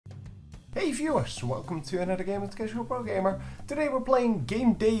Hey viewers, welcome to another game with CasualProGamer. Today we're playing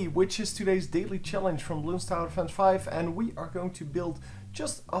Game Day, which is today's daily challenge from Bloons Tower Defense 5, and we are going to build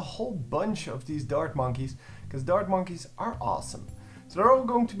just a whole bunch of these dart monkeys, because dart monkeys are awesome. So they're all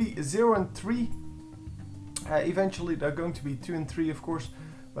going to be 0 and 3. Eventually they're going to be 2 and 3 of course,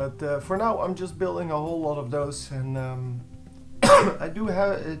 but for now I'm just building a whole lot of those, and I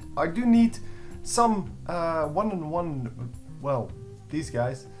do need some 1-on-1, well, these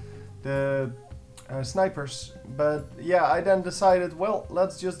guys, the snipers, but yeah, I then decided, well,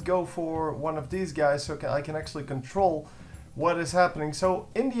 let's just go for one of these guys so I can actually control what is happening. So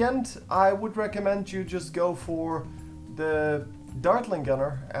in the end I would recommend you just go for the Dartling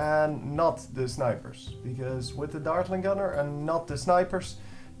Gunner and not the snipers, because with the Dartling Gunner and not the snipers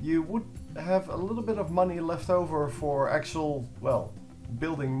you would have a little bit of money left over for actual, well,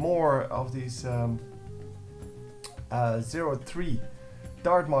 building more of these 0-3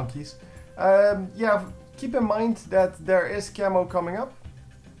 dart monkeys. Yeah, keep in mind that there is camo coming up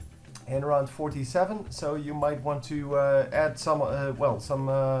in around 47, so you might want to add some, some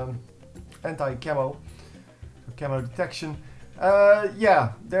anti-camo, so camo detection.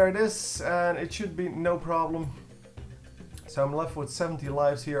 Yeah, there it is, and it should be no problem. So I'm left with 70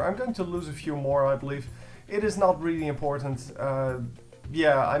 lives here. I'm going to lose a few more, I believe. It is not really important.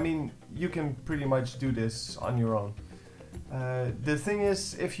 Yeah, I mean, you can pretty much do this on your own. The thing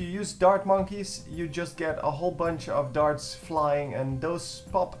is, if you use dart monkeys, you just get a whole bunch of darts flying, and those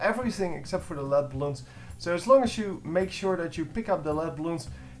pop everything except for the lead balloons. So as long as you make sure that you pick up the lead balloons,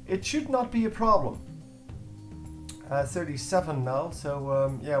 it should not be a problem. 37 now,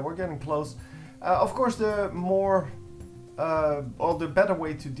 so yeah, we're getting close. Of course, the more, or the better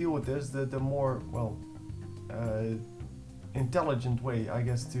way to deal with this, the more, well, intelligent way, I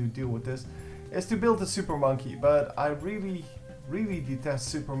guess, to deal with this is to build a super monkey, but I really detest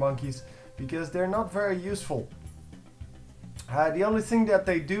super monkeys because they're not very useful. The only thing that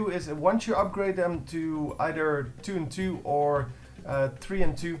they do is once you upgrade them to either 2 and 2 or 3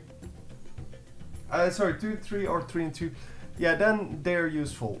 and 2, sorry, 2 and 3 or 3 and 2, yeah, then they're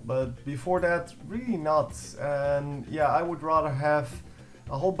useful, but before that, really not. And yeah, I would rather have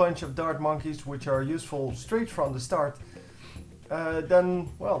a whole bunch of dart monkeys which are useful straight from the start, than,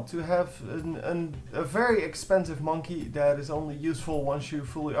 well, to have a very expensive monkey that is only useful once you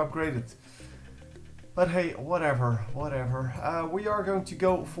fully upgrade it. But hey, whatever. We are going to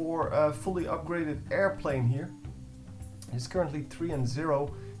go for a fully upgraded airplane here. It's currently 3 and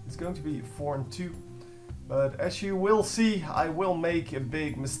 0. It's going to be 4 and 2. But as you will see, I will make a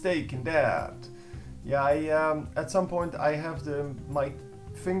big mistake in that. Yeah, at some point I have my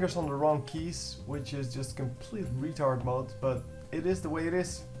fingers on the wrong keys, which is just complete retard mode, but it is the way it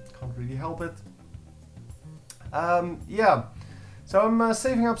is. Can't really help it. Yeah, so I'm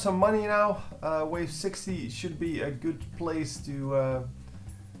saving up some money now. Wave 60 should be a good place to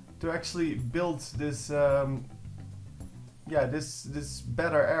actually build this, yeah, this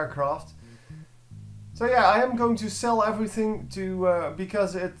better aircraft. So yeah, I am going to sell everything to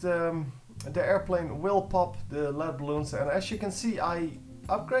because the airplane will pop the lead balloons, and as you can see, I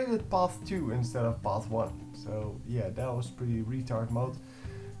upgraded path 2 instead of path 1. So yeah, that was pretty retard mode.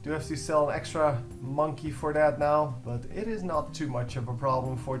 Do have to sell an extra monkey for that now, but it is not too much of a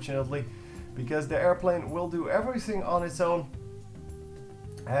problem, fortunately, because the airplane will do everything on its own,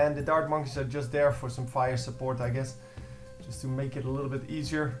 and the dart monkeys are just there for some fire support, I guess, just to make it a little bit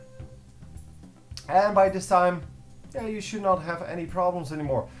easier. And by this time, yeah, you should not have any problems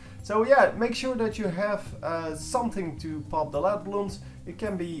anymore. So yeah, make sure that you have something to pop the lead balloons. It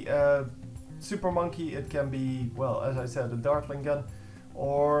can be super monkey, it can be, well, as I said, a dartling gun,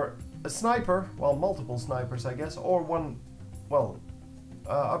 or a sniper, well, multiple snipers, I guess, or one, well,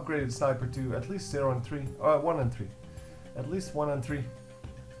 upgraded sniper to at least 0 and 3, 1 and 3, at least 1 and 3.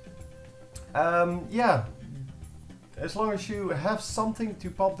 Yeah, as long as you have something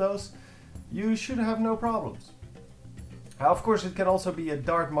to pop those, you should have no problems. Of course, it can also be a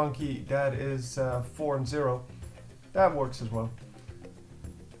dart monkey that is 4 and 0. That works as well.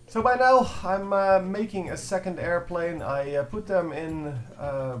 So by now, I'm making a second airplane. I put them in,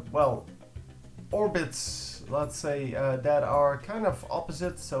 well, orbits, let's say, that are kind of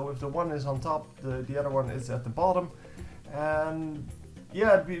opposite. So if the one is on top, the other one is at the bottom. And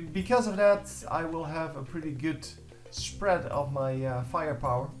yeah, because of that, I will have a pretty good spread of my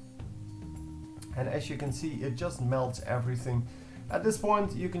firepower. And as you can see, it just melts everything. At this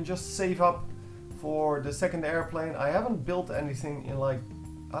point, you can just save up for the second airplane. I haven't built anything in like,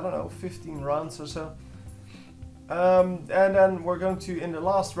 I don't know, 15 rounds or so. And then we're going to, in the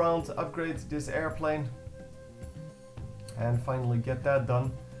last round, upgrade this airplane and finally get that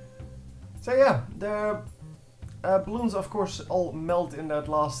done. So yeah, the balloons of course all melt in that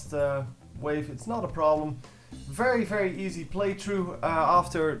last wave. It's not a problem. Very, very easy playthrough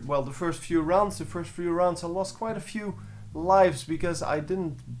after, well, the first few rounds. The first few rounds I lost quite a few lives because I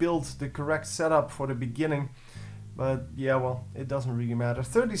didn't build the correct setup for the beginning. But yeah, well, it doesn't really matter.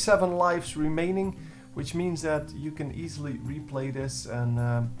 37 lives remaining, which means that you can easily replay this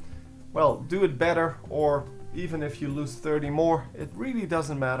and, well, do it better, or even if you lose 30 more, it really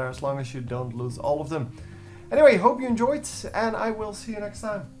doesn't matter as long as you don't lose all of them. Anyway, hope you enjoyed, and I will see you next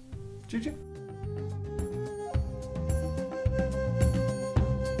time. GG.